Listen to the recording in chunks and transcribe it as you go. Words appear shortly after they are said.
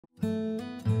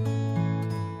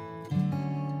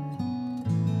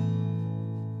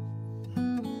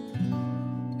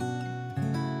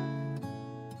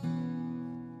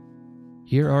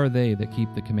Here are they that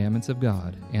keep the commandments of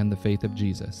God and the faith of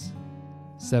Jesus.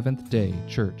 Seventh-day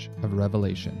Church of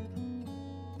Revelation.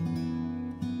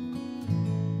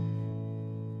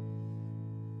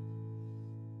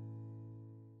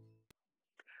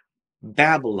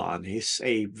 Babylon is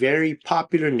a very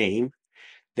popular name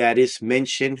that is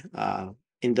mentioned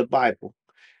in the Bible.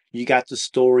 You got the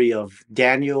story of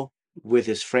Daniel with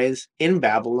his friends in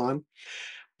Babylon,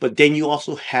 but then you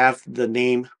also have the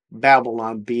name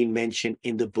Babylon being mentioned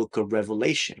in the book of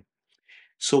Revelation.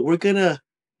 So we're going to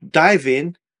dive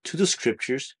in to the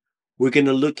scriptures. We're going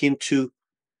to look into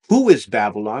who is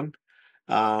Babylon.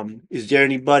 Is there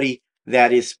anybody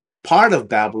that is part of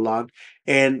Babylon?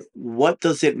 And what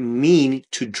does it mean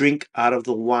to drink out of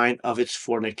the wine of its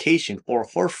fornication or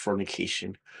whore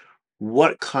fornication?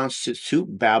 What constitutes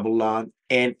Babylon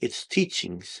and its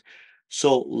teachings?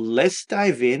 So let's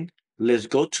dive in. Let's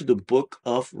go to the book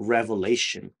of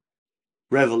Revelation.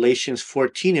 Revelations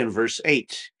 14 and verse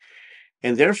 8.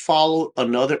 And there followed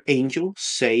another angel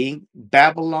saying,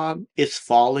 Babylon is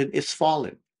fallen,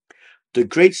 the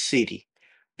great city,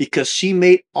 because she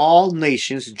made all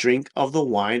nations drink of the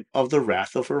wine of the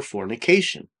wrath of her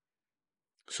fornication.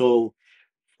 So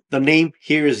the name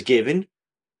here is given,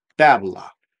 Babylon.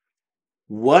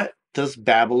 What does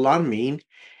Babylon mean?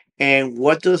 And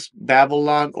what does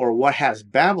Babylon, or what has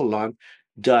Babylon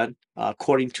done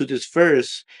according to this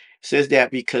verse? It says that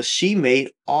because she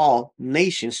made all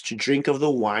nations to drink of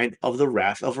the wine of the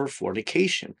wrath of her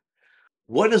fornication.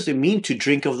 What does it mean to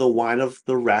drink of the wine of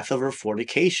the wrath of her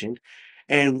fornication?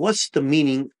 And what's the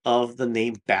meaning of the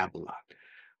name Babylon?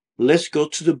 Let's go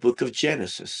to the book of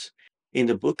Genesis. In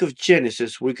the book of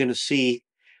Genesis, we're going to see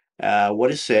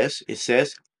what it says. It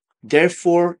says,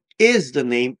 therefore is the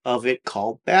name of it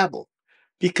called Babel,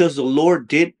 because the Lord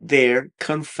did there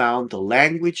confound the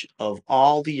language of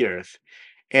all the earth,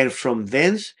 and from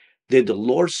thence did the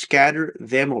Lord scatter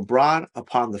them abroad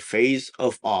upon the face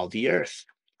of all the earth.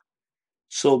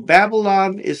 So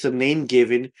Babylon is a name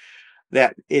given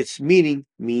that its meaning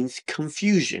means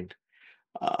confusion.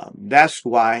 That's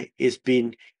why it's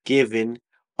been given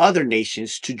other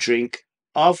nations to drink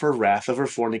of her wrath, of her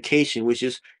fornication, which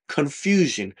is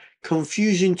confusion.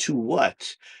 Confusion to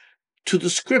what? To the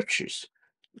scriptures,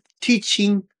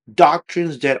 teaching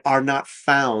doctrines that are not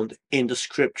found in the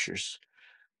scriptures.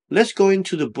 Let's go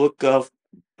into the book of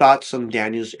Thoughts on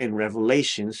Daniels and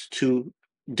Revelations to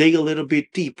dig a little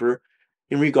bit deeper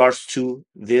in regards to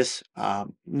this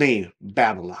name,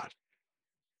 Babylon.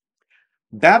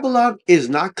 Babylon is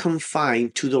not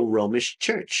confined to the Romish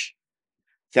church.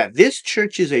 That this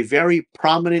church is a very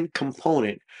prominent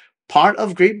component, part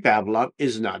of Great Babylon,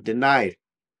 is not denied.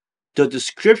 The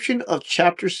description of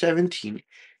chapter 17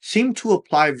 seemed to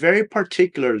apply very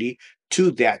particularly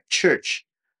to that church,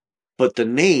 but the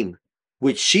name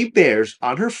which she bears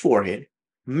on her forehead,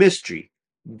 mystery,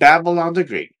 Babylon the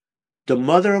Great, the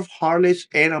mother of harlots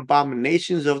and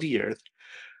abominations of the earth,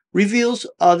 reveals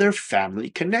other family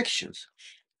connections.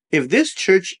 If this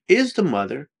church is the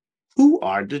mother, who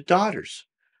are the daughters?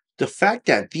 The fact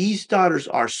that these daughters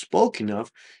are spoken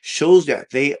of shows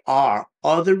that they are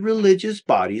other religious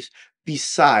bodies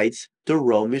besides the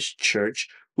Romish church,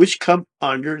 which come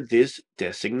under this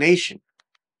designation.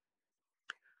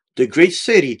 The great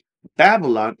city,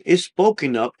 Babylon, is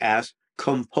spoken of as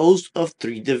composed of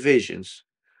three divisions.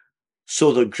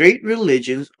 So the great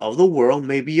religions of the world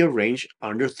may be arranged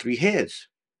under three heads.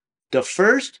 The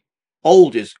first,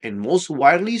 oldest, and most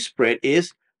widely spread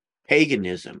is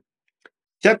paganism,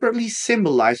 separately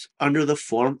symbolized under the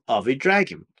form of a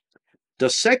dragon. The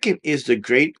second is the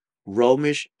great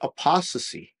Romish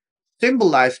apostasy,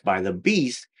 symbolized by the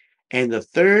beast, and the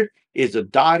third is the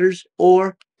daughters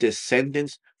or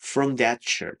descendants from that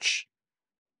church.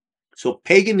 So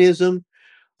paganism,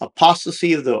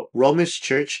 apostasy of the Romish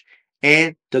church,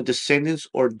 and the descendants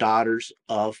or daughters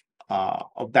of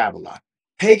Babylon.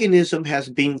 Paganism has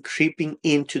been creeping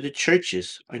into the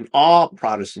churches, in all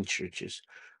Protestant churches.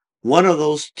 One of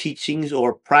those teachings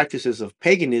or practices of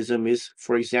paganism is,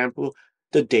 for example,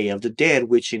 the Day of the Dead,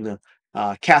 which in the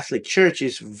Catholic Church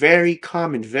is very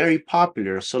common, very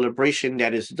popular, a celebration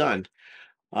that is done.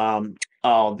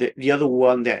 The other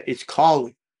one that it's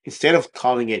called, instead of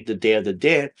calling it the Day of the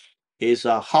Dead, is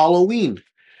Halloween.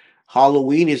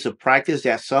 Halloween is a practice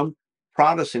that some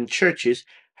Protestant churches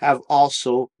have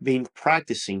also been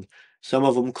practicing. Some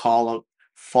of them call it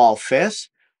Fall Fest,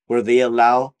 where they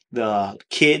allow the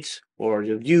kids or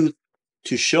the youth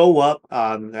to show up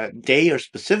on that day or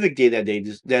specific day that they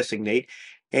designate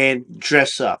and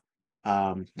dress up.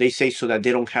 They say so that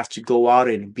they don't have to go out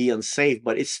and be unsafe,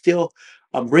 but it's still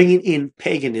bringing in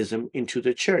paganism into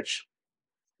the church.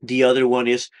 The other one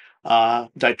is the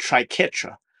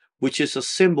triquetra, which is a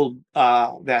symbol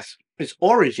that's its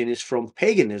origin is from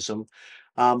paganism,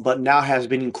 but now has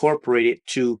been incorporated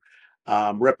to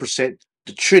represent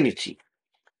the Trinity.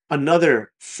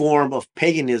 Another form of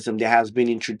paganism that has been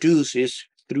introduced is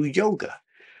through yoga.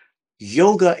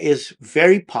 Yoga is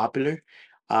very popular.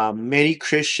 Many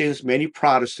Christians, many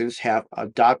Protestants have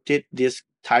adopted this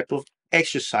type of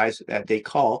exercise that they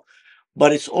call,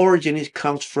 but its origin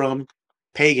comes from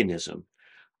paganism.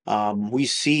 We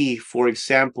see, for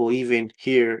example, even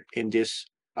here in this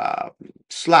uh,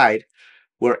 slide,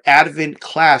 where Advent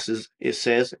classes, it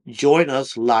says, join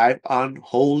us live on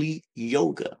Holy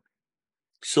Yoga.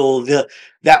 So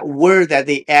that word that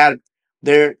they add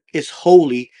there is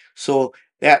holy. So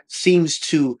that seems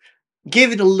to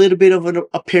give it a little bit of an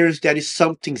appearance that is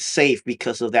something safe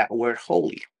because of that word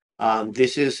holy.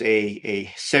 This is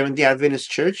a Seventh-day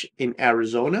Adventist church in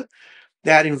Arizona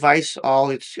that invites all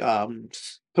its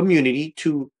community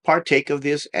to partake of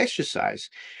this exercise.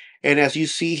 And as you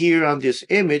see here on this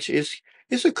image, is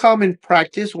a common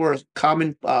practice or a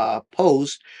common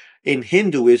pose in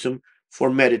Hinduism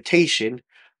for meditation.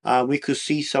 We could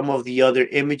see some of the other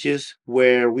images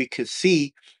where we could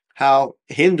see how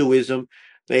Hinduism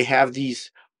they have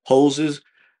these poses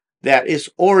that is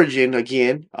origin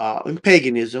again in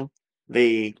paganism.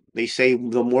 They say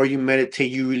the more you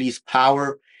meditate, you release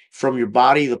power from your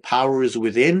body. The power is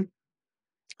within.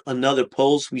 Another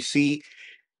pose we see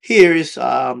here is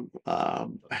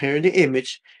here in the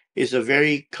image is a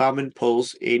very common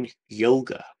pose in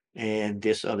yoga. And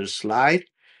this other slide,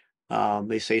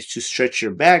 they say it's to stretch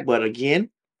your back, but again,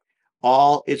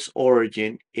 all its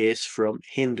origin is from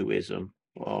Hinduism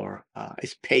or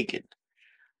it's pagan.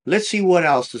 Let's see what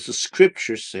else does the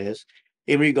scripture says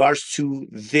in regards to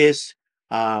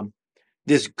um,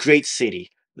 this great city,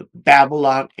 the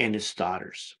Babylon and its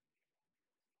daughters.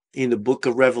 In the book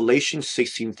of Revelation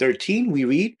 16:13, we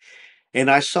read,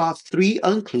 and I saw three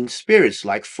unclean spirits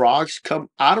like frogs come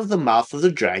out of the mouth of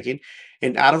the dragon,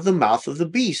 and out of the mouth of the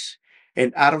beast,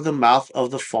 and out of the mouth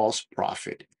of the false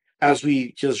prophet. As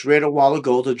we just read a while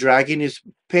ago, the dragon is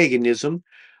paganism,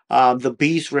 the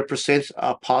beast represents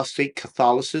apostate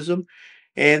Catholicism,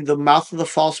 and the mouth of the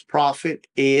false prophet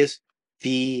is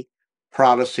the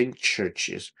Protestant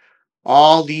churches.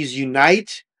 All these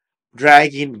unite,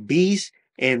 dragon, beast,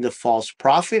 and the false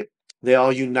prophet. They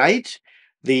all unite.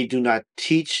 They do not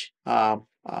teach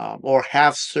or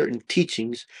have certain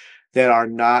teachings that are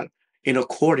not in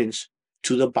accordance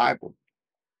to the Bible.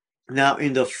 Now,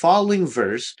 in the following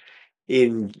verse,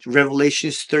 in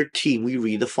Revelation 13, we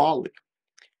read the following: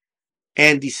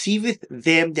 and deceiveth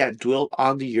them that dwell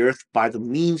on the earth by the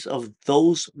means of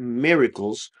those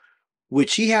miracles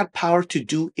which he had power to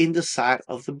do in the sight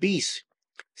of the beast,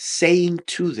 saying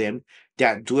to them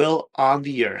that dwell on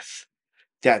the earth,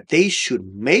 that they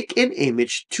should make an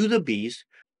image to the beast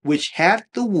which had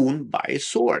the wound by a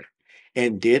sword,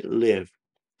 and did live.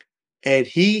 And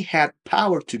he had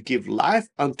power to give life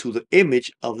unto the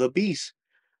image of the beast,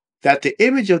 that the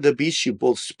image of the beast should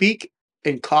both speak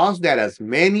and cause that as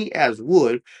many as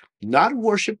would not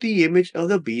worship the image of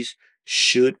the beast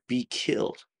should be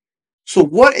killed. So,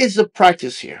 what is the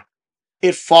practice here?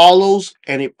 It follows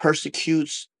and it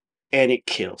persecutes and it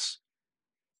kills.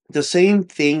 The same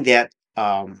thing that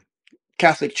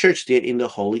Catholic Church did in the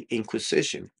Holy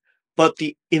Inquisition. But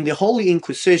in the Holy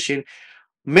Inquisition,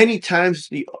 many times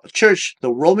the church,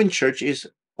 the Roman Church, is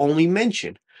only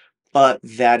mentioned, but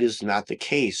that is not the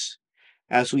case.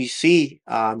 As we see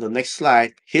on the next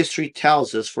slide, history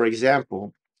tells us, for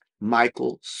example,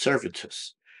 Michael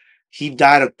Servetus. He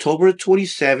died October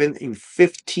 27th in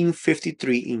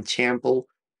 1553 in Champel,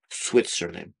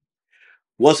 Switzerland.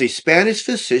 Was a Spanish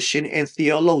physician and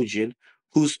theologian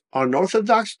whose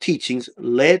unorthodox teachings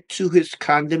led to his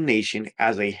condemnation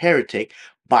as a heretic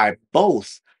by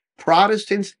both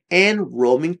Protestants and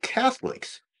Roman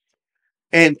Catholics,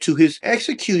 and to his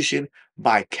execution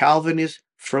by Calvinists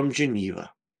from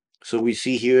Geneva. So we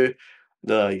see here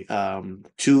the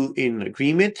two in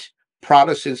agreement,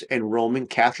 Protestants and Roman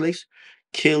Catholics,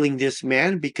 killing this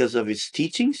man because of his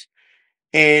teachings.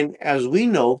 And as we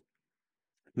know,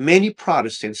 many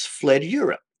Protestants fled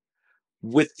Europe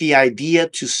with the idea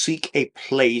to seek a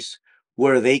place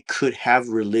where they could have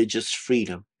religious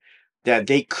freedom, that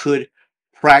they could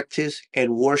practice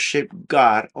and worship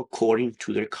God according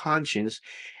to their conscience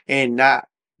and not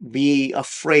be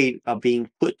afraid of being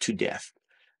put to death.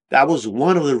 That was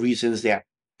one of the reasons that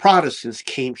Protestants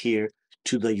came here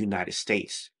to the United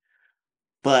States.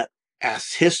 But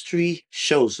as history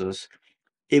shows us,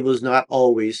 it was not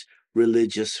always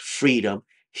religious freedom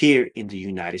here in the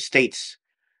United States.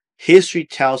 History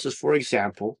tells us, for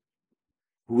example,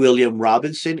 William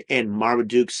Robinson and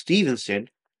Marmaduke Stevenson,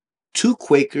 two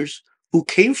Quakers who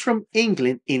came from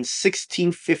England in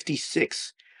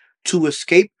 1656 to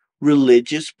escape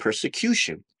religious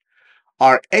persecution,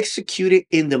 are executed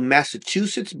in the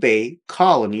Massachusetts Bay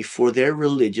colony for their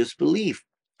religious belief.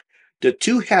 The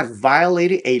two have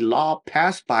violated a law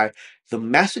passed by the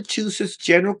Massachusetts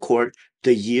General Court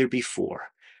the year before,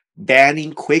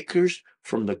 banning Quakers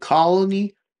from the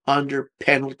colony under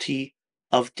penalty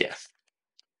of death.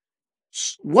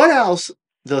 What else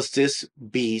does this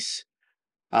beast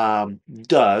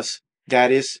does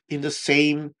that is in the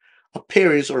same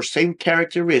appearance or same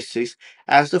characteristics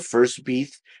as the first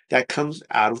beast that comes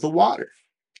out of the water?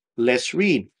 Let's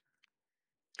read.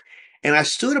 And I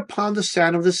stood upon the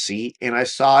sand of the sea, and I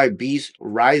saw a beast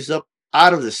rise up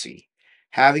out of the sea,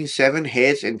 having 7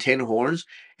 heads and 10 horns,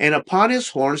 and upon his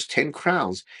horns 10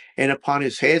 crowns, and upon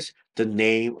his heads the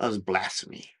name of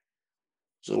blasphemy.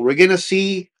 So we're going to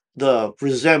see the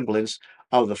resemblance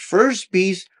of the first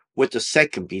beast with the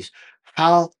second beast,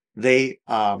 how they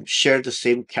share the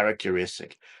same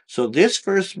characteristic. So this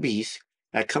first beast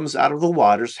that comes out of the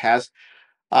waters has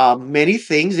many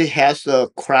things. It has the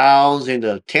crowns and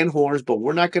the 10 horns, but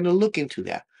we're not going to look into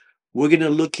that. We're going to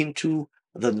look into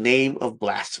the name of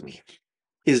blasphemy.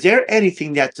 Is there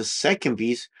anything that the second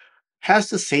beast has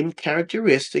the same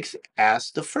characteristics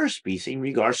as the first beast in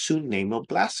regards to name of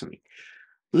blasphemy?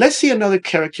 Let's see another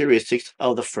characteristics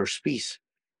of the first beast.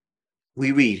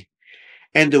 We read,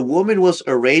 and the woman was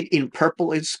arrayed in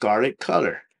purple and scarlet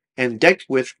color, and decked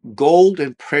with gold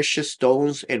and precious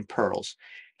stones and pearls,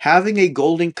 having a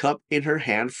golden cup in her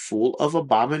hand full of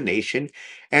abomination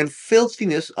and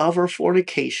filthiness of her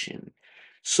fornication.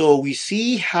 So we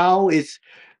see how it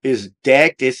is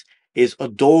decked, is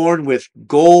adorned with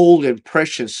gold and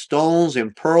precious stones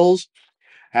and pearls,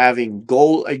 having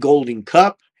a golden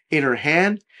cup in her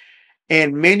hand,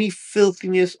 and many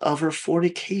filthiness of her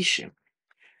fornication.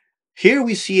 Here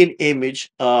we see an image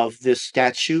of this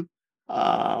statue.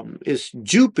 Is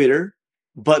Jupiter,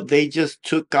 but they just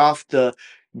took off the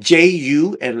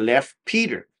JU and left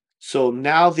Peter. So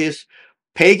now this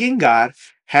pagan god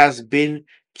has been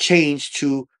changed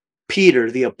to Peter,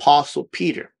 the apostle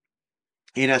Peter.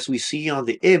 And as we see on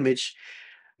the image,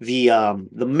 the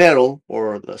metal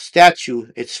or the statue,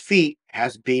 its feet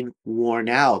has been worn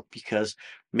out because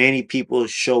many people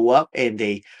show up and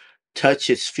they touch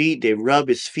its feet, they rub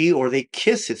its feet, or they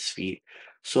kiss its feet.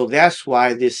 So that's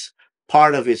why this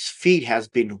part of its feet has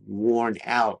been worn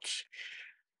out.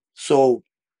 So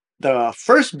the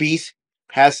first beast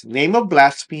has name of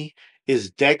blasphemy, is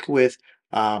decked with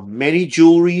many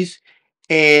jewelries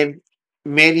and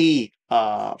many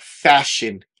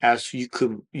fashion, as you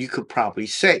could probably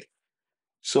say.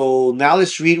 So now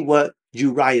let's read what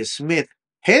Uriah Smith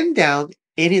penned down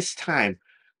in his time,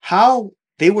 how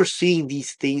they were seeing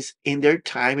these things in their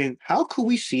time, and how could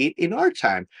we see it in our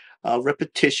time? A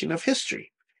repetition of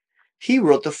history. He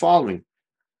wrote the following.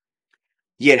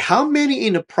 Yet how many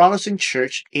in the Protestant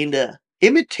church, in the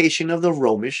imitation of the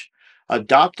Romish,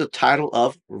 adopt the title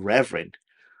of Reverend,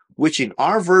 which in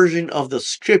our version of the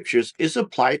scriptures is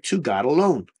applied to God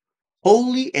alone.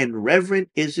 Holy and reverend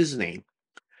is his name.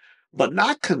 But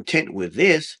not content with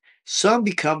this, some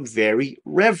become very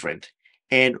reverent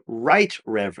and right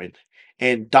reverend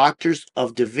and doctors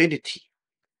of divinity.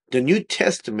 The New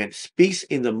Testament speaks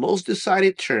in the most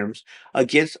decided terms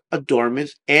against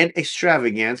adornments and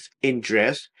extravagance in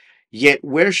dress, yet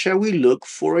where shall we look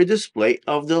for a display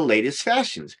of the latest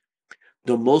fashions?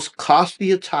 The most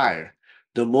costly attire,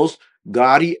 the most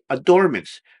gaudy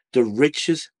adornments, the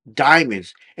richest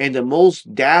diamonds, and the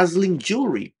most dazzling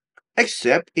jewelry,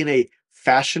 except in a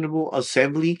fashionable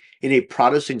assembly in a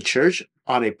Protestant church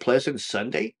on a pleasant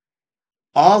Sunday?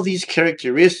 All these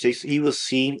characteristics he was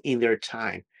seeing in their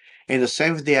time. And the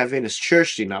Seventh day Adventist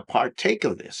Church did not partake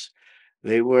of this.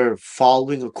 They were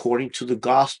following according to the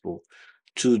gospel,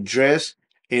 to dress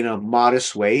in a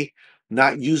modest way,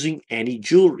 not using any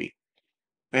jewelry.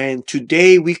 And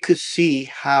today we could see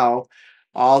how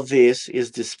all this is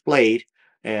displayed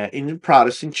in the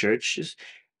Protestant churches,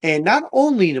 and not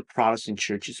only in the Protestant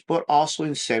churches, but also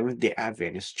in Seventh day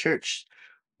Adventist church,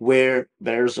 where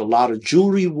there's a lot of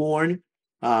jewelry worn,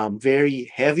 very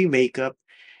heavy makeup,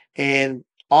 and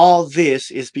all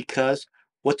this is because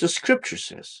what the scripture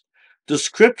says. The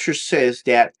scripture says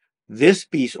that this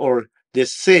beast or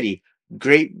this city,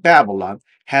 Great Babylon,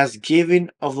 has given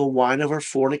of the wine of her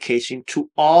fornication to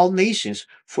all nations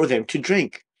for them to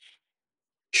drink.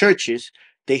 Churches,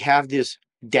 they have this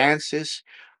dances.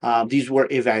 These were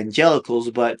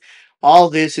evangelicals, but all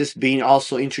this is being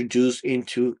also introduced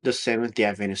into the Seventh-day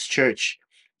Adventist Church.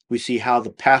 We see how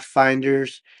the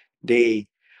Pathfinders, they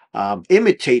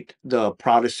imitate the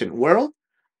Protestant world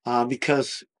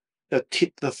because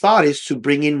the thought is to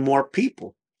bring in more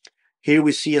people. Here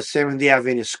we see a Seventh-day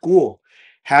Adventist school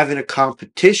having a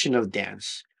competition of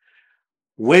dance.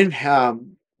 When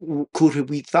could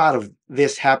we thought of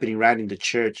this happening right in the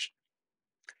church?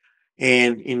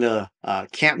 And in the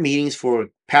camp meetings for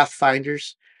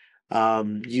Pathfinders,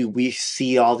 we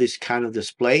see all this kind of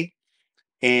display,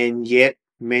 and yet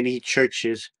many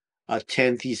churches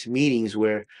attend these meetings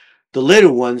where the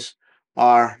little ones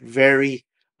are very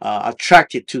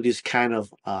attracted to this kind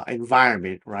of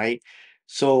environment, right?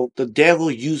 So the devil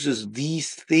uses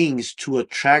these things to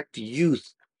attract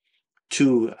youth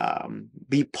to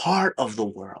be part of the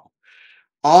world.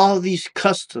 All these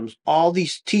customs, all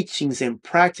these teachings and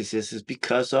practices is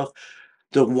because of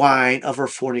the wine of our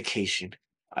fornication.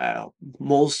 Uh,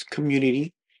 Most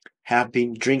community have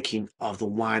been drinking of the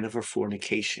wine of our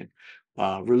fornication.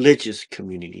 Religious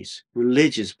communities,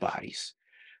 religious bodies.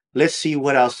 Let's see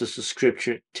what else does the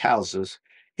scripture tells us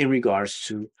in regards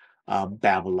to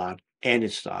Babylon and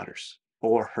its daughters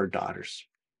or her daughters.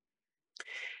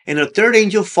 And the third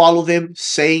angel followed them,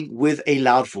 saying with a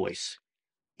loud voice,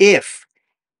 "If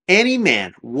any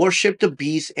man worship the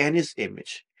beast and his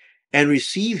image, and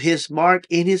receive his mark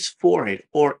in his forehead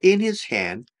or in his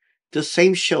hand, the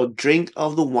same shall drink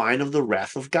of the wine of the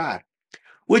wrath of God,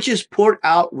 which is poured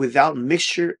out without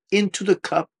mixture into the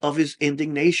cup of his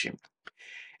indignation.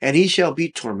 And he shall be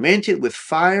tormented with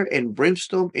fire and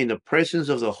brimstone in the presence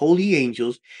of the holy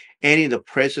angels and in the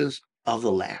presence of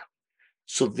the Lamb."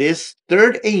 So this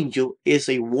third angel is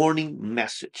a warning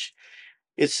message.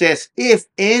 It says, if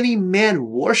any man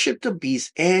worship the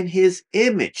beast and his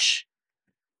image.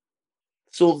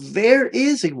 So there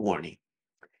is a warning.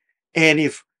 And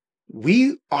if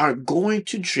we are going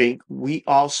to drink, we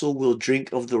also will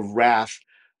drink of the wrath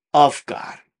of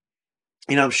God.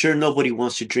 And I'm sure nobody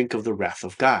wants to drink of the wrath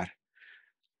of God.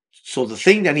 So the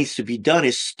thing that needs to be done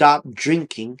is stop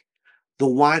drinking the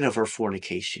wine of our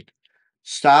fornication.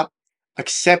 Stop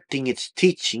accepting its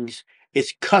teachings,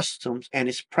 its customs, and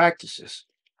its practices.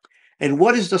 And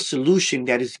what is the solution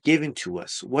that is given to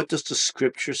us? What does the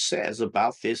scripture says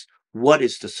about this? What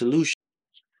is the solution?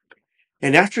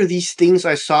 And after these things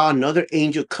I saw another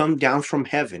angel come down from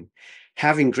heaven,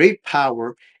 having great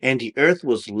power, and the earth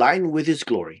was lightened with his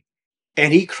glory.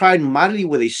 And he cried mightily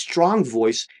with a strong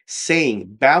voice,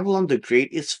 saying, Babylon the Great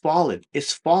is fallen,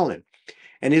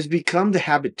 and is become the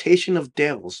habitation of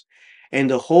devils, and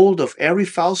the hold of every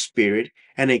foul spirit,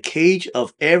 and a cage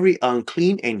of every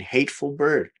unclean and hateful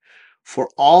bird. For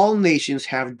all nations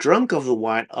have drunk of the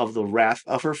wine of the wrath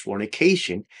of her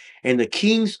fornication, and the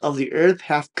kings of the earth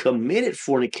have committed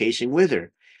fornication with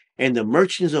her, and the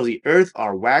merchants of the earth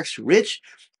are waxed rich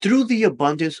through the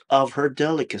abundance of her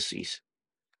delicacies.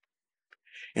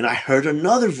 And I heard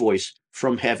another voice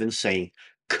from heaven saying,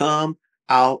 Come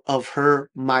out of her,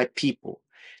 my people,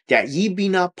 that ye be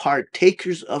not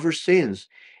partakers of her sins,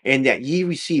 and that ye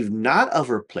receive not of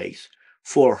her plagues,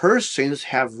 for her sins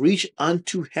have reached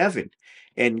unto heaven,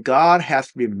 and God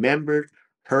hath remembered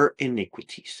her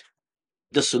iniquities.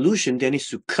 The solution then is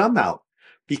to come out,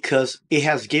 because it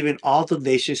has given all the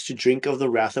nations to drink of the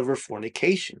wrath of her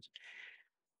fornications.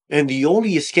 And the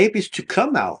only escape is to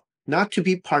come out, not to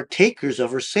be partakers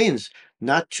of her sins,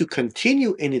 not to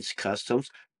continue in its customs,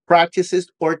 practices,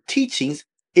 or teachings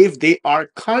if they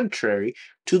are contrary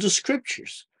to the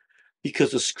scriptures.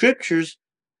 Because the scriptures,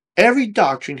 every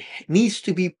doctrine needs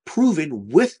to be proven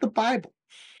with the Bible.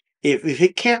 If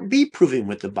it can't be proven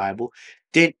with the Bible,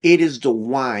 then it is the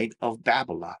wine of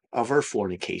Babylon, of her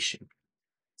fornication.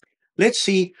 Let's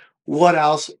see what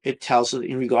else it tells us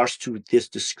in regards to this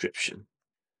description.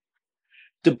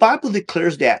 The Bible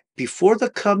declares that before the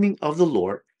coming of the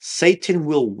Lord, Satan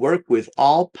will work with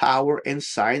all power and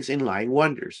signs and lying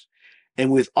wonders,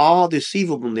 and with all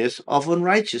deceivableness of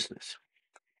unrighteousness.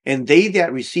 And they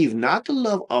that receive not the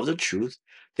love of the truth,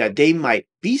 that they might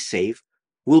be saved,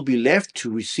 will be left to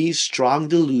receive strong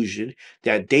delusion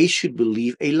that they should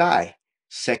believe a lie.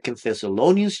 2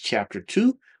 Thessalonians chapter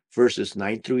 2, verses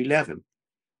 9 through 11.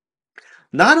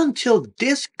 Not until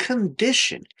this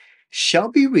condition shall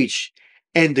be reached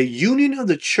and the union of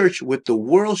the church with the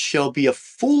world shall be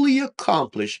fully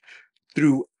accomplished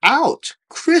throughout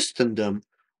Christendom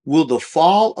will the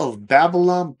fall of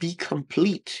Babylon be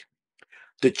complete.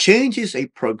 The change is a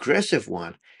progressive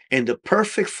one, and the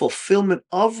perfect fulfillment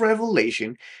of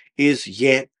Revelation is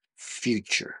yet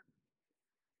future.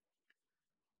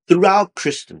 Throughout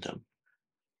Christendom,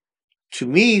 To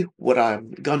me, what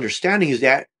I'm understanding is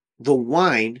that the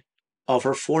wine of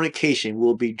her fornication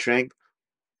will be drank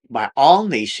by all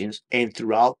nations and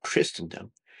throughout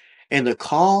Christendom. And the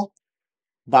call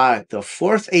by the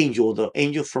fourth angel, the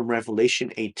angel from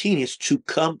Revelation 18, is to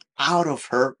come out of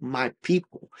her, my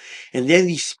people. And then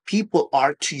these people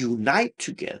are to unite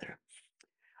together.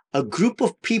 A group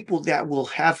of people that will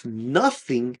have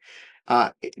nothing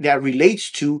that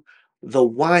relates to the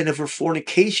wine of her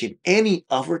fornication, any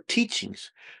of her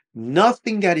teachings.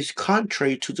 Nothing that is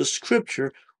contrary to the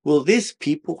scripture will this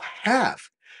people have,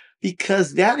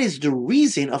 because that is the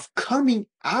reason of coming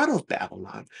out of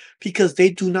Babylon, because they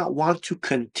do not want to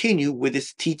continue with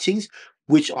its teachings,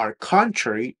 which are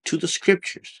contrary to the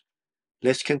scriptures.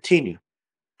 Let's continue.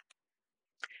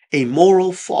 A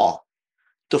moral fall.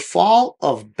 The fall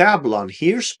of Babylon,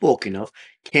 here spoken of,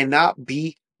 cannot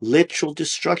be literal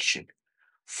destruction,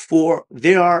 for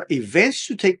there are events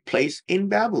to take place in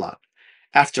Babylon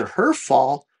after her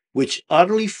fall, which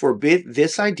utterly forbid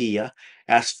this idea.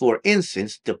 As for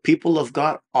instance, the people of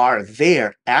God are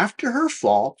there after her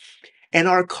fall and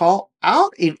are called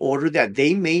out in order that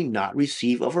they may not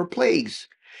receive of her plagues.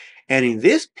 And in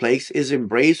this place is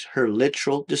embraced her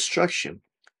literal destruction.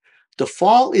 The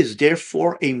fall is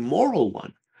therefore a moral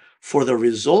one, for the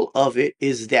result of it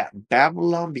is that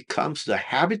Babylon becomes the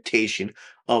habitation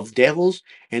of devils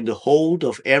and the hold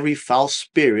of every foul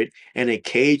spirit and a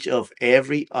cage of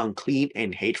every unclean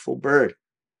and hateful bird.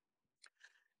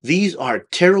 These are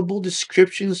terrible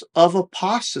descriptions of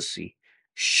apostasy,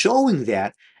 showing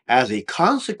that as a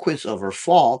consequence of her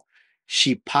fall,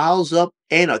 she piles up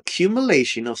an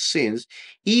accumulation of sins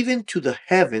even to the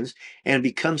heavens and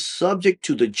becomes subject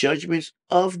to the judgments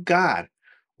of God,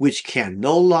 which can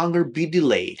no longer be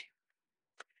delayed.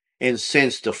 And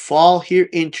since the fall here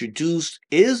introduced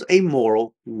is a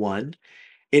moral one,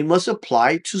 it must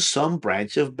apply to some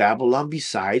branch of Babylon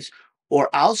besides or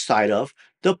outside of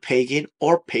the pagan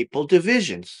or papal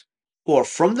divisions. For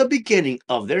from the beginning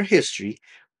of their history,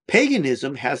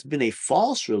 paganism has been a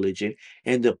false religion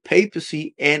and the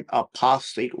papacy an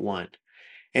apostate one.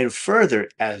 And further,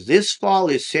 as this fall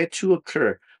is said to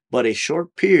occur but a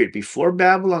short period before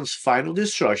Babylon's final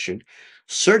destruction,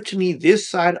 certainly this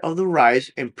side of the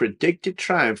rise and predicted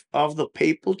triumph of the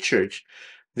papal church,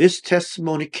 this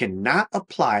testimony cannot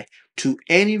apply to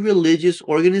any religious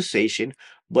organization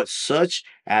but such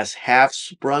as have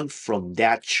sprung from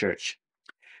that church.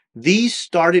 These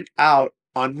started out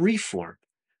on reform.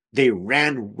 They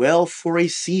ran well for a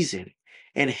season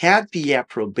and had the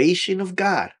approbation of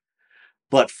God.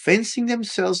 But fencing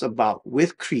themselves about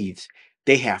with creeds,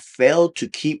 they have failed to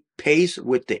keep pace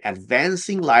with the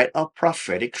advancing light of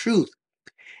prophetic truth,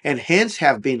 and hence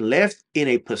have been left in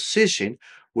a position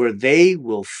where they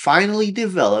will finally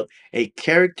develop a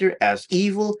character as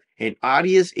evil and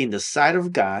odious in the sight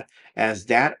of God as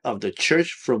that of the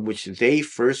church from which they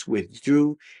first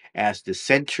withdrew as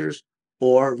dissenters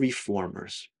or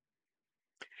reformers.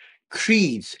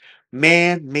 Creeds,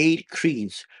 man made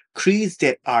creeds, creeds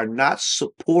that are not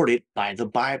supported by the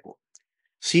Bible.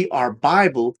 See, our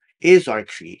Bible is our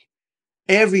creed.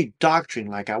 Every doctrine,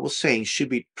 like I was saying, should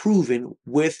be proven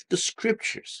with the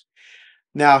scriptures.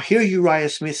 Now, here Uriah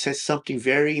Smith says something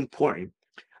very important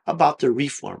about the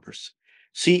reformers.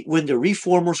 See, when the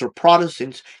reformers or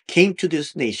Protestants came to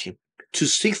this nation to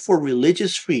seek for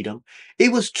religious freedom,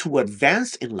 it was to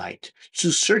advance in light,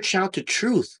 to search out the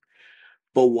truth.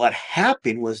 But what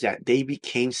happened was that they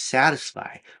became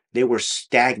satisfied. They were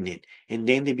stagnant, and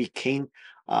then they became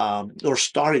or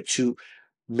started to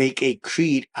make a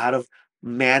creed out of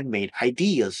man-made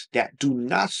ideas that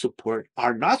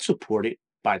are not supported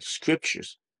by the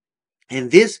scriptures. And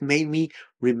this made me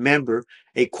remember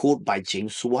a quote by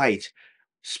James White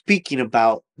speaking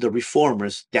about the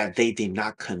reformers that they did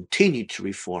not continue to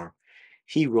reform.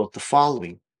 He wrote the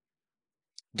following: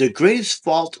 the greatest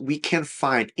fault we can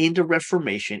find in the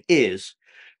Reformation is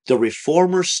the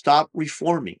reformers stopped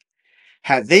reforming.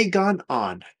 Had they gone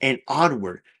on and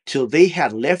onward till they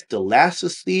had left the last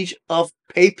vestige of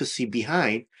papacy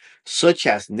behind, such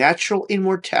as natural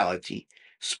immortality,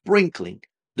 sprinkling,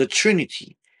 the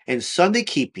Trinity, and Sunday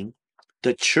keeping,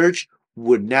 the church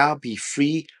would now be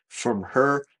free from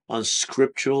her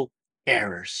unscriptural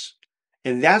errors.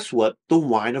 And that's what the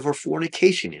wine of her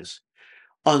fornication is: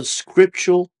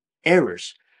 unscriptural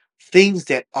errors, things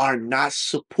that are not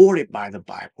supported by the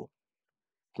Bible.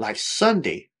 Like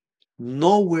Sunday,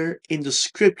 nowhere in the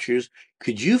scriptures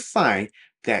could you find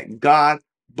that God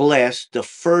blessed the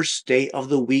first day of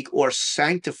the week or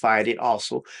sanctified it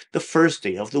also the first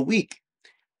day of the week.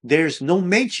 There's no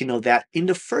mention of that in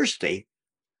the first day.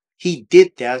 He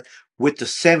did that with the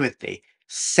seventh day,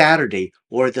 Saturday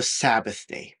or the Sabbath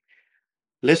day.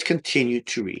 Let's continue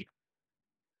to read.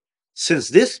 Since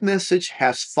this message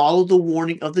has followed the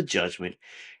warning of the judgment,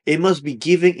 it must be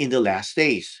given in the last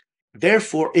days.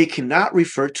 Therefore, it cannot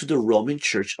refer to the Roman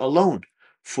Church alone,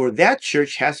 for that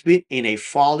church has been in a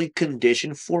fallen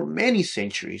condition for many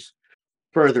centuries.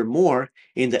 Furthermore,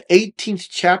 in the 18th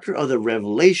chapter of the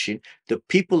Revelation, the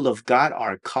people of God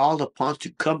are called upon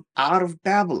to come out of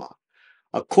Babylon.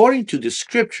 According to the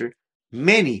scripture,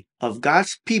 many of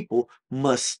God's people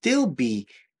must still be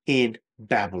in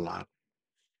Babylon.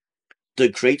 The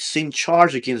great sin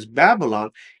charge against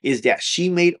Babylon is that she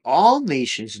made all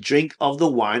nations drink of the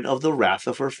wine of the wrath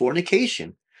of her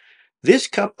fornication. This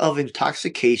cup of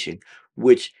intoxication,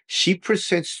 which she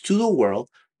presents to the world,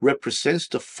 represents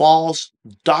the false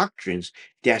doctrines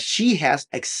that she has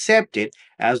accepted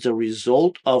as the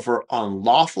result of her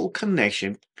unlawful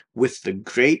connection with the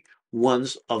great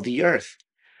ones of the earth.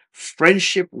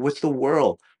 Friendship with the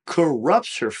world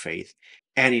corrupts her faith,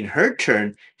 and in her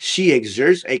turn, she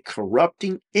exerts a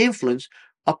corrupting influence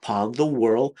upon the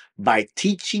world by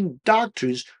teaching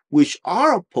doctrines which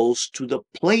are opposed to the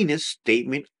plainest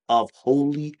statement of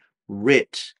Holy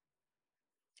Writ.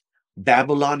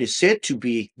 Babylon is said to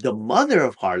be the mother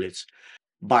of harlots.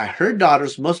 By her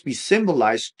daughters must be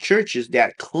symbolized churches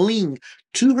that cling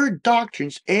to her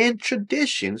doctrines and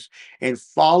traditions and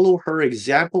follow her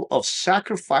example of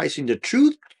sacrificing the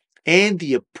truth and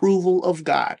the approval of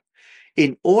God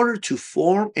in order to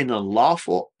form an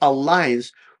unlawful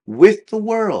alliance with the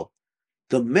world.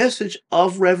 The message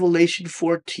of Revelation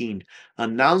 14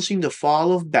 announcing the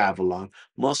fall of Babylon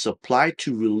must apply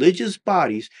to religious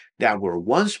bodies that were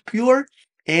once pure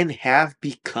and have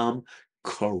become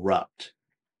corrupt.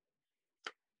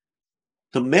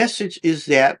 The message is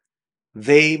that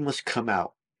they must come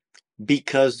out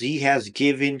because he has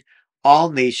given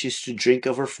all nations to drink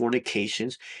of her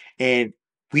fornications, and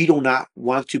we do not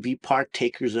want to be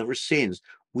partakers of her sins.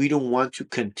 We don't want to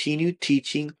continue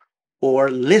teaching or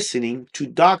listening to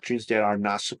doctrines that are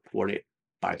not supported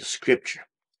by the scripture.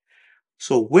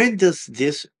 So when does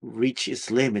this reach its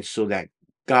limit so that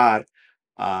God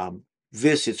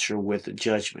visits her with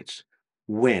judgments?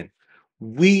 When?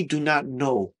 We do not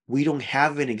know. We don't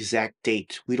have an exact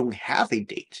date. We don't have a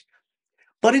date.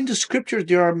 But in the scriptures,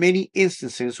 there are many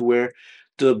instances where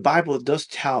the Bible does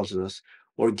tells us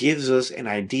or gives us an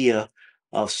idea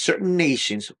of certain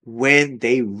nations when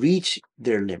they reach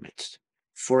their limits.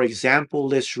 For example,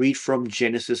 let's read from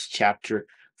Genesis chapter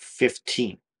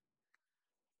 15,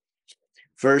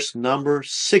 verse number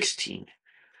 16.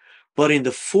 But in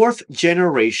the fourth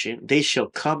generation they shall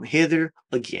come hither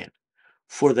again,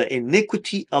 for the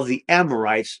iniquity of the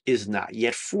Amorites is not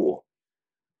yet full.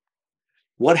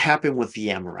 What happened with the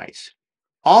Amorites?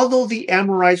 Although the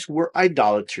Amorites were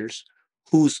idolaters,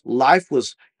 whose life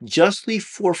was justly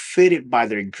forfeited by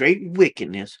their great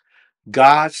wickedness,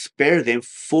 God spared them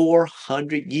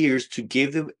 400 years to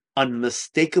give them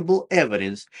unmistakable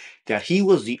evidence that He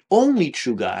was the only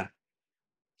true God,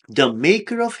 the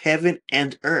maker of heaven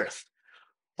and earth.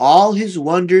 All His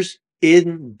wonders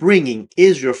in bringing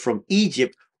Israel from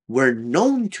Egypt were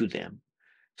known to them.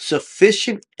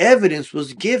 Sufficient evidence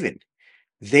was given.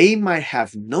 They might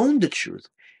have known the truth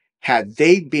had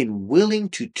they been willing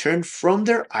to turn from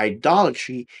their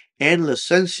idolatry and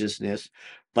licentiousness,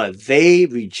 but they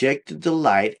rejected the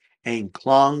light and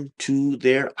clung to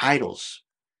their idols.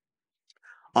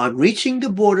 On reaching the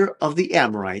border of the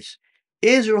Amorites,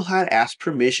 Israel had asked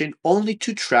permission only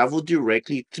to travel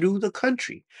directly through the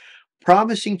country,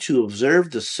 promising to observe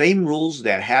the same rules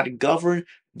that had governed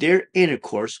their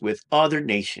intercourse with other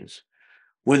nations.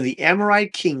 When the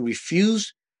Amorite king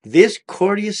refused this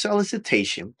courteous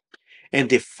solicitation, and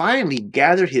they finally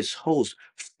gathered his host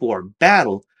for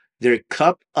battle, their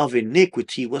cup of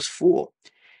iniquity was full,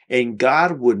 and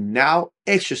God would now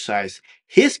exercise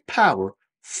His power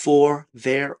for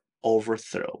their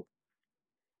overthrow.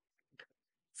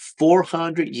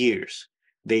 400 years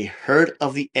they heard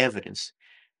of the evidence,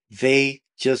 they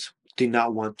just did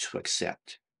not want to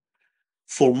accept.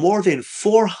 For more than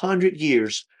 400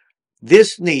 years,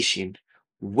 this nation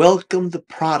welcomed the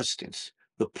Protestants.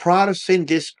 The Protestant,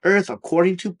 this earth,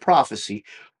 according to prophecy,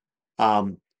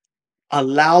 um,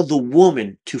 allowed the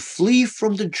woman to flee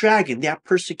from the dragon, that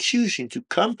persecution, to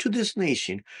come to this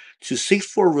nation to seek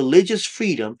for religious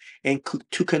freedom and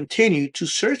to continue to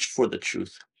search for the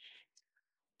truth,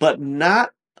 but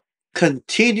not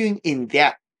continuing in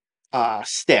that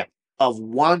step of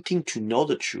wanting to know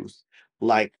the truth,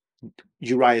 like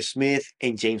Uriah Smith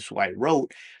and James White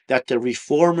wrote, that the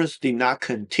reformers did not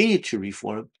continue to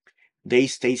reform, they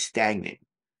stayed stagnant.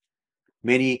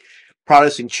 Many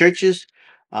Protestant churches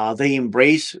They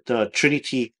embrace the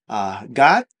Trinity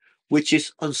God, which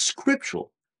is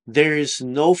unscriptural. There is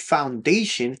no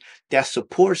foundation that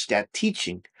supports that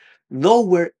teaching.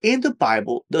 Nowhere in the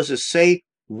Bible does it say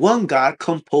one God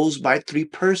composed by three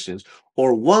persons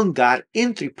or one God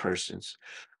in three persons.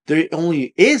 There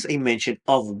only is a mention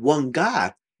of one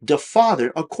God, the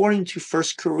Father, according to 1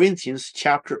 Corinthians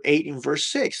chapter 8 and verse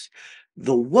 6.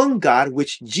 The one God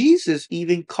which Jesus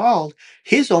even called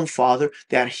his own Father,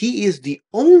 that he is the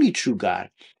only true God.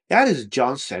 That is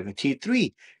John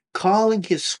 17:3, calling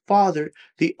his Father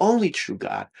the only true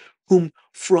God, whom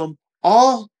from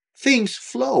all things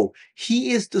flow.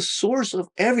 He is the source of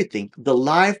everything, the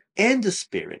life and the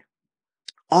spirit.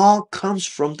 All comes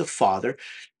from the Father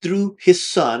through his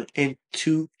Son and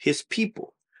to his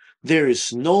people. There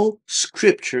is no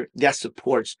scripture that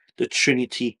supports the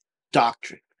Trinity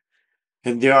doctrine.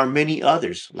 And there are many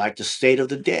others, like the state of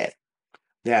the dead,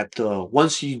 that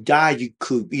once you die, you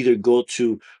could either go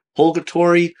to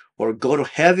purgatory or go to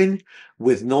heaven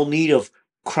with no need of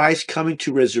Christ coming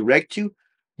to resurrect you.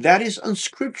 That is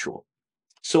unscriptural.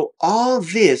 So all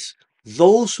this,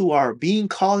 those who are being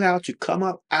called out to come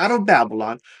up out of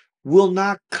Babylon will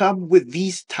not come with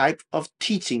these type of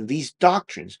teaching, these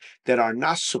doctrines that are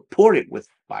not supported with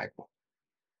the Bible.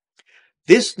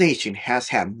 This nation has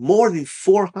had more than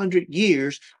 400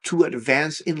 years to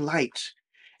advance in light.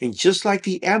 And just like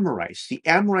the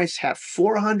Amorites had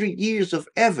 400 years of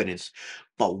evidence.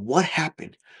 But what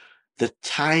happened? The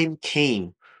time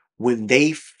came when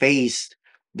they faced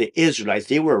the Israelites.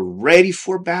 They were ready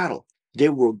for battle. They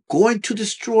were going to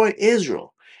destroy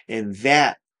Israel. And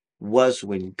that was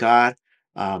when God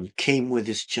came with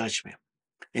his judgment.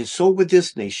 And so with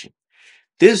this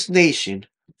nation,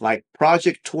 like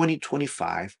Project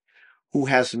 2025, who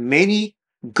has many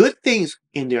good things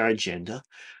in their agenda,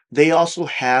 they also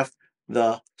have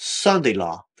the Sunday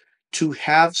law to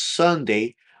have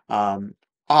Sunday um,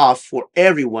 off for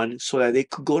everyone so that they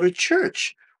could go to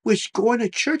church, which going to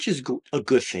church is a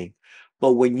good thing.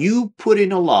 But when you put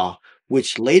in a law,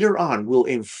 which later on will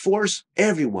enforce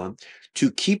everyone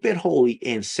to keep it holy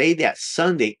and say that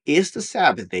Sunday is the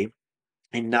Sabbath day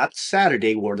and not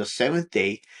Saturday or the seventh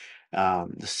day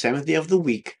of the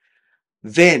week,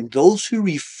 then those who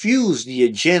refuse the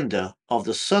agenda of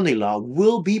the Sunday law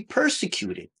will be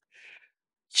persecuted.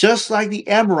 Just like the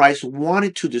Amorites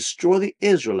wanted to destroy the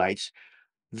Israelites,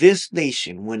 this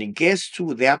nation, when it gets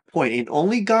to that point, and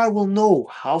only God will know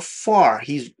how far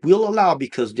He will allow,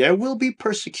 because there will be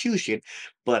persecution,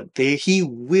 but He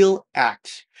will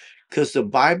act. Because the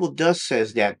Bible does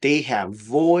says that they have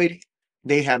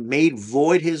made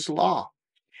void His law,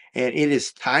 and it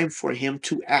is time for Him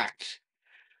to act.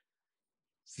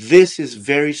 This is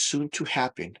very soon to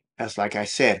happen. As like I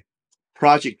said,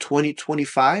 Project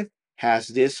 2025 has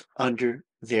this under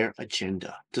their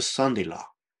agenda, the Sunday law.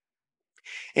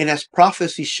 And as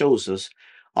prophecy shows us,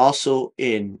 also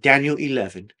in Daniel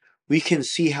 11, we can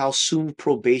see how soon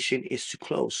probation is to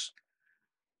close.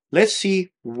 Let's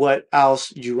see what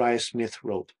else Uriah Smith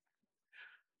wrote.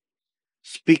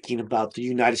 Speaking about the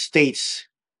United States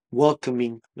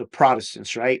welcoming the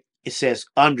Protestants, right? It says,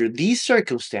 under these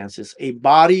circumstances, a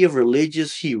body of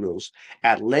religious heroes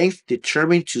at length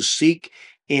determined to seek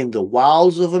in the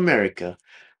wilds of America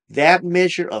that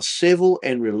measure of civil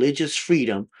and religious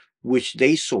freedom which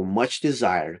they so much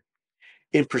desired.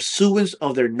 In pursuance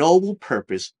of their noble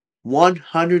purpose,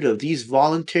 100 of these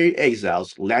voluntary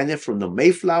exiles landed from the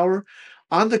Mayflower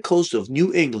on the coast of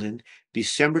New England,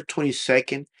 December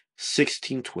 22nd,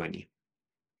 1620.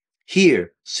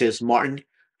 Here, says Martin,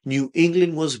 New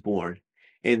England was born,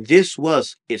 and this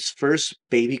was its first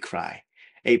baby cry,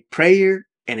 a prayer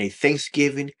and a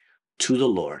thanksgiving to the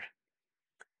Lord.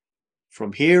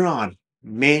 From here on,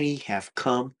 many have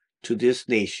come to this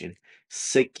nation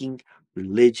seeking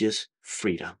religious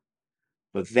freedom.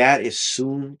 But that is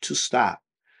soon to stop,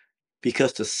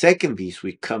 because the second beast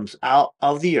which comes out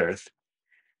of the earth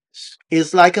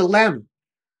is like a lamb,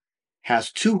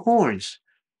 has two horns,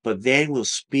 but then will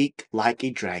speak like a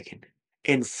dragon,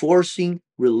 enforcing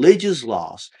religious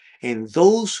laws, and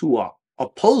those who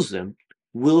oppose them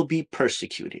will be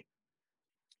persecuted.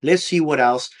 Let's see what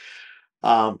else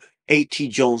A.T.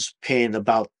 Jones penned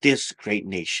about this great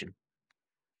nation.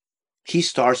 He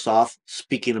starts off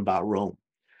speaking about Rome.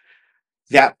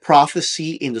 That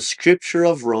prophecy in the scripture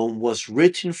of Rome was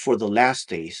written for the last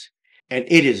days, and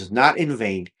it is not in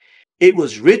vain. It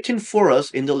was written for us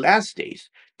in the last days.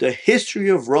 The history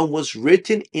of Rome was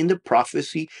written in the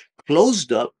prophecy,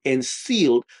 closed up and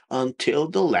sealed until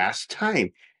the last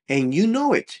time. And you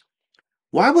know it.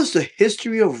 Why was the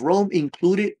history of Rome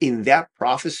included in that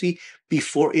prophecy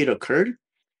before it occurred?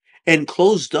 and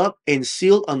closed up and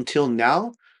sealed until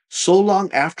now, so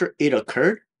long after it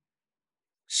occurred,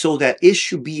 so that it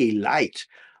should be a light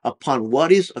upon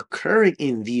what is occurring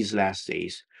in these last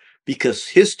days, because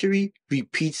history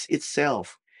repeats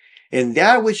itself, and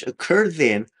that which occurred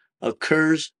then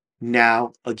occurs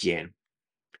now again.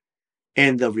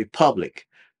 And the republic,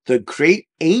 the great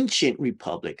ancient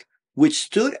republic, which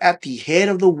stood at the head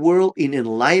of the world in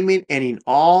enlightenment and in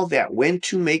all that went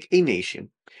to make a nation,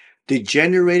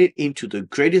 degenerated into the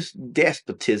greatest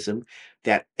despotism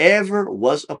that ever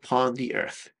was upon the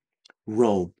earth,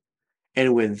 Rome.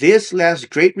 And when this last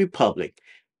great republic,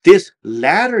 this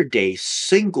latter day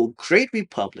single great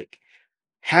republic,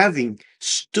 having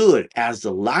stood as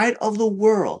the light of the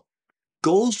world,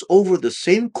 goes over the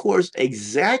same course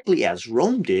exactly as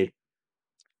Rome did,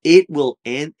 it will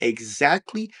end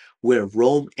exactly where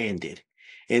Rome ended.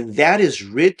 And that is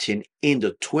written in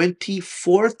the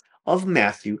 24th of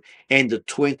Matthew and the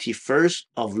 21st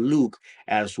of Luke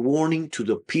as warning to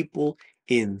the people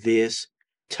in this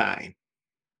time.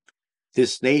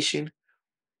 This nation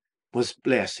was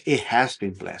blessed. It has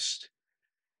been blessed.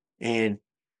 And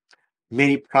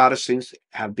many Protestants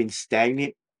have been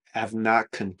stagnant, have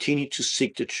not continued to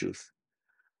seek the truth.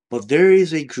 But there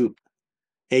is a group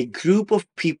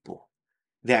of people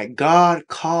that God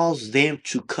calls them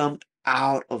to come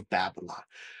out of Babylon,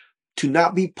 to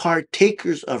not be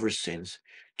partakers of her sins,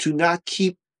 to not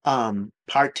keep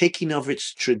partaking of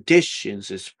its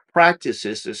traditions, its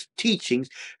practices, its teachings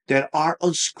that are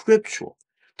unscriptural.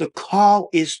 The call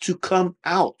is to come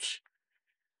out,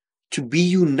 to be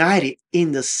united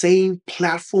in the same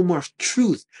platform of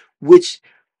truth, which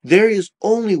there is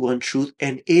only one truth,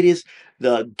 and it is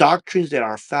the doctrines that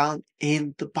are found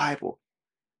in the Bible.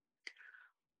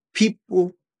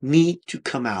 People need to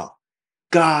come out.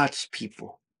 God's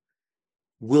people.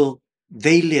 Will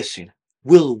they listen?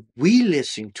 Will we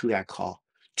listen to that call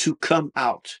to come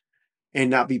out and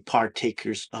not be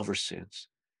partakers of our sins?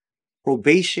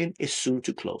 Probation is soon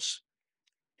to close,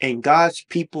 and God's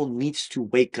people needs to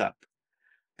wake up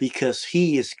because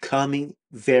he is coming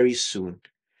very soon.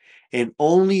 And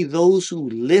only those who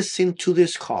listen to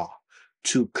this call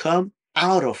to come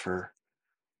out of her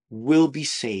will be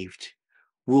saved,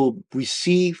 will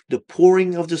receive the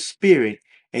pouring of the Spirit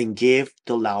and give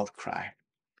the loud cry.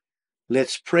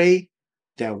 Let's pray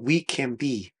that we can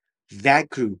be that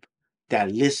group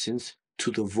that listens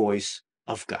to the voice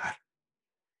of God.